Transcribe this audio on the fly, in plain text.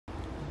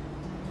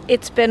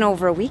It's been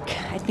over a week.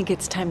 I think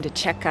it's time to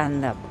check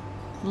on the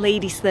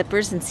lady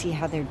slippers and see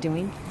how they're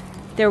doing.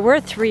 There were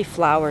 3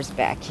 flowers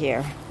back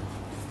here.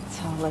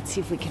 So let's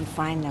see if we can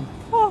find them.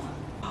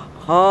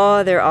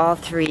 Oh, they're all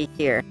 3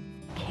 here.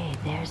 Okay,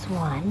 there's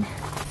one.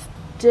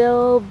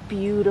 Still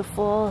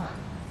beautiful.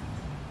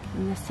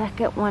 And the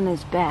second one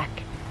is back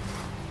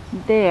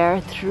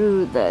there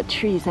through the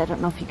trees. I don't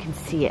know if you can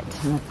see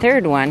it. And the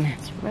third one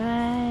is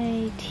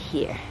right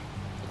here.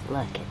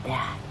 Look at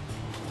that.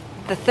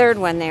 The third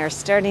one there is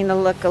starting to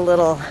look a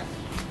little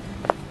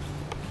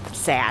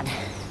sad.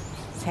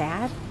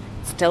 Sad?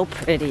 Still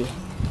pretty.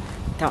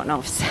 Don't know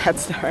if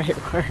sad's the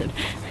right word.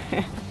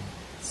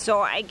 So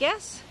I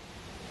guess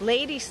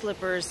lady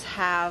slippers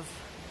have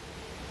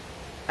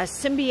a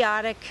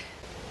symbiotic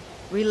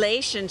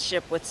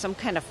relationship with some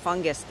kind of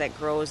fungus that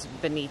grows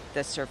beneath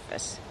the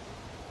surface.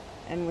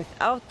 And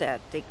without that,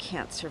 they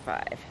can't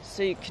survive.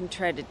 So you can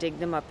try to dig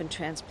them up and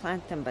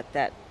transplant them, but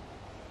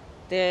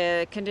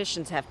the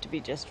conditions have to be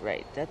just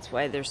right. That's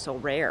why they're so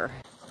rare.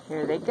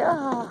 Here they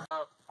go.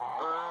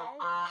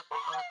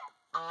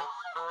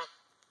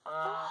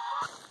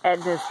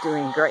 Edna's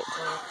doing great.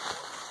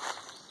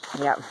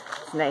 Yep,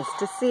 it's nice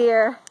to see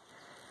her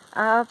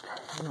up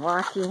and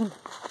walking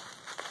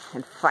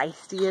and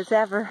feisty as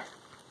ever.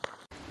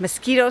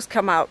 Mosquitoes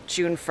come out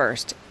June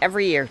 1st.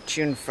 Every year,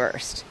 June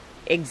 1st.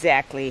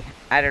 Exactly.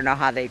 I don't know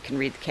how they can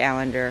read the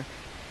calendar.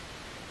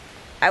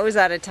 I was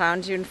out of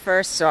town June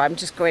 1st, so I'm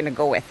just going to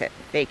go with it.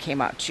 They came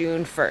out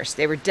June 1st.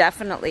 They were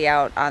definitely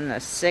out on the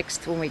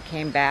 6th when we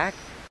came back.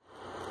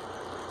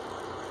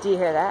 Do you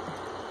hear that?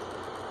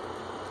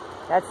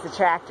 That's the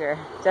tractor.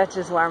 Dutch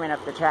is warming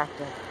up the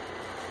tractor.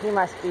 He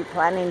must be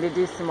planning to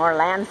do some more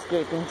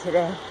landscaping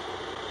today.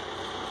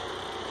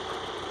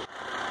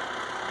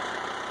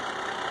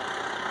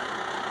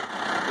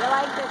 You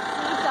like the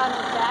seat on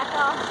his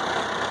backhoe?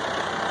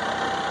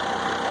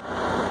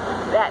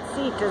 That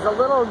seat is a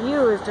little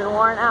used and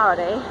worn out,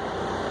 eh?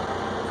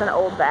 It's an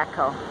old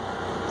backhoe.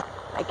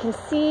 I can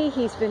see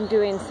he's been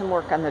doing some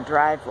work on the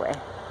driveway.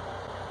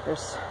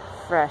 There's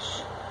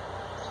fresh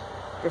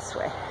this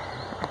way.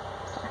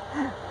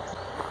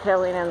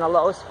 Filling in the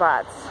low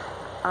spots.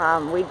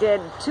 We did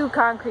 2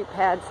 concrete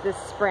pads this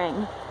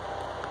spring,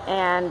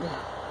 and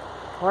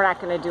we're not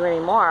going to do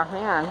any more.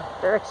 Man,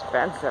 they're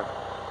expensive.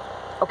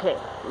 Okay,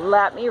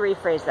 let me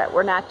rephrase that.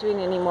 We're not doing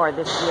any more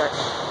this year.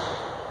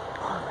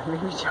 Oh, that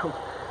made me jump.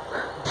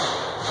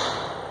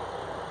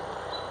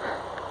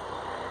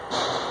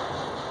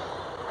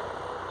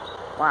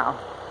 Wow.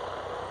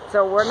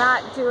 So we're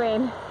not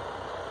doing,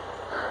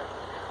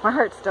 my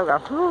heart's still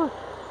going, whew.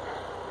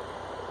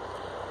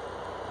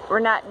 We're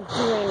not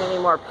doing any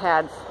more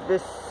pads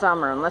this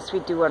summer unless we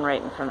do one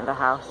right in front of the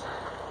house.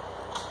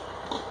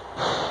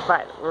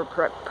 But we're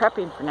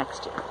prepping for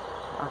next year.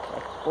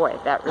 Okay, boy,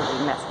 that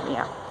really messed me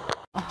up.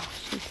 Oh,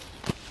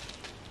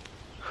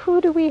 who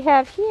do we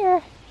have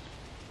here?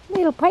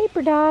 Little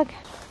Piper dog.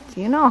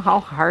 Do you know how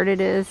hard it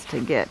is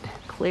to get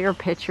clear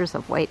pictures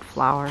of white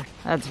flower?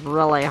 That's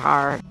really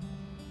hard.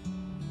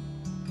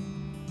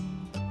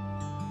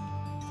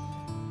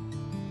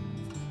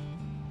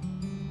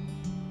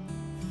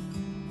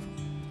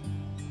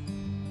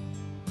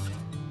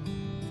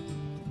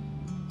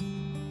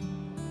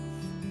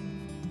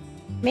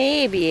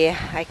 Maybe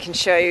I can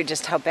show you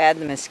just how bad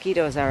the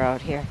mosquitoes are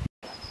out here.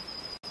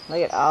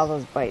 Look at all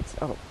those bites.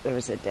 Oh, there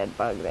was a dead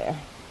bug there.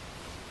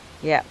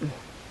 Yep.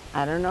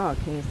 I don't know.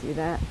 Can you see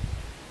that?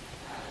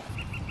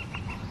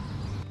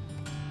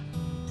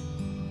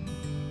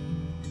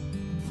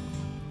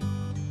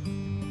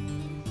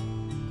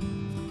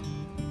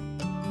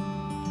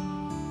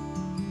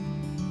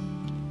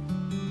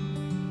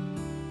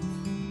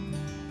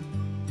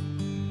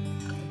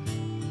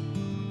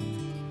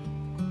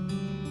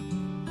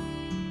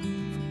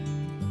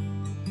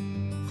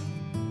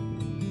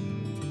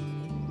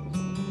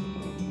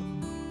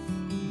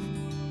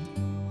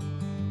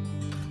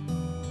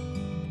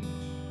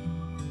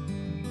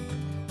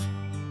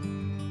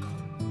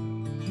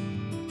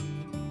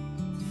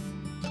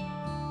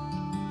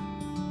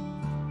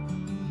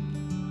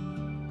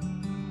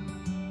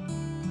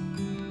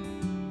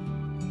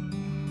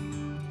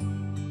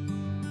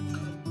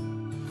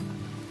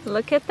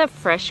 Look at the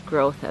fresh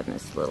growth on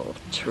this little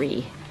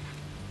tree.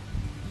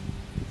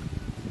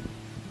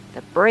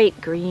 The bright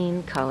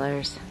green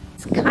colors.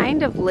 It's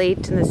kind of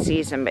late in the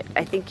season, but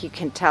I think you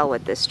can tell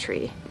with this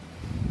tree.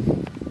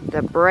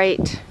 The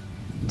bright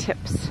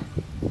tips,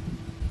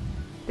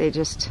 they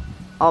just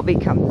all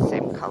become the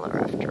same color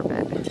after a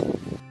bit.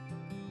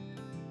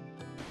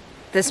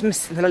 This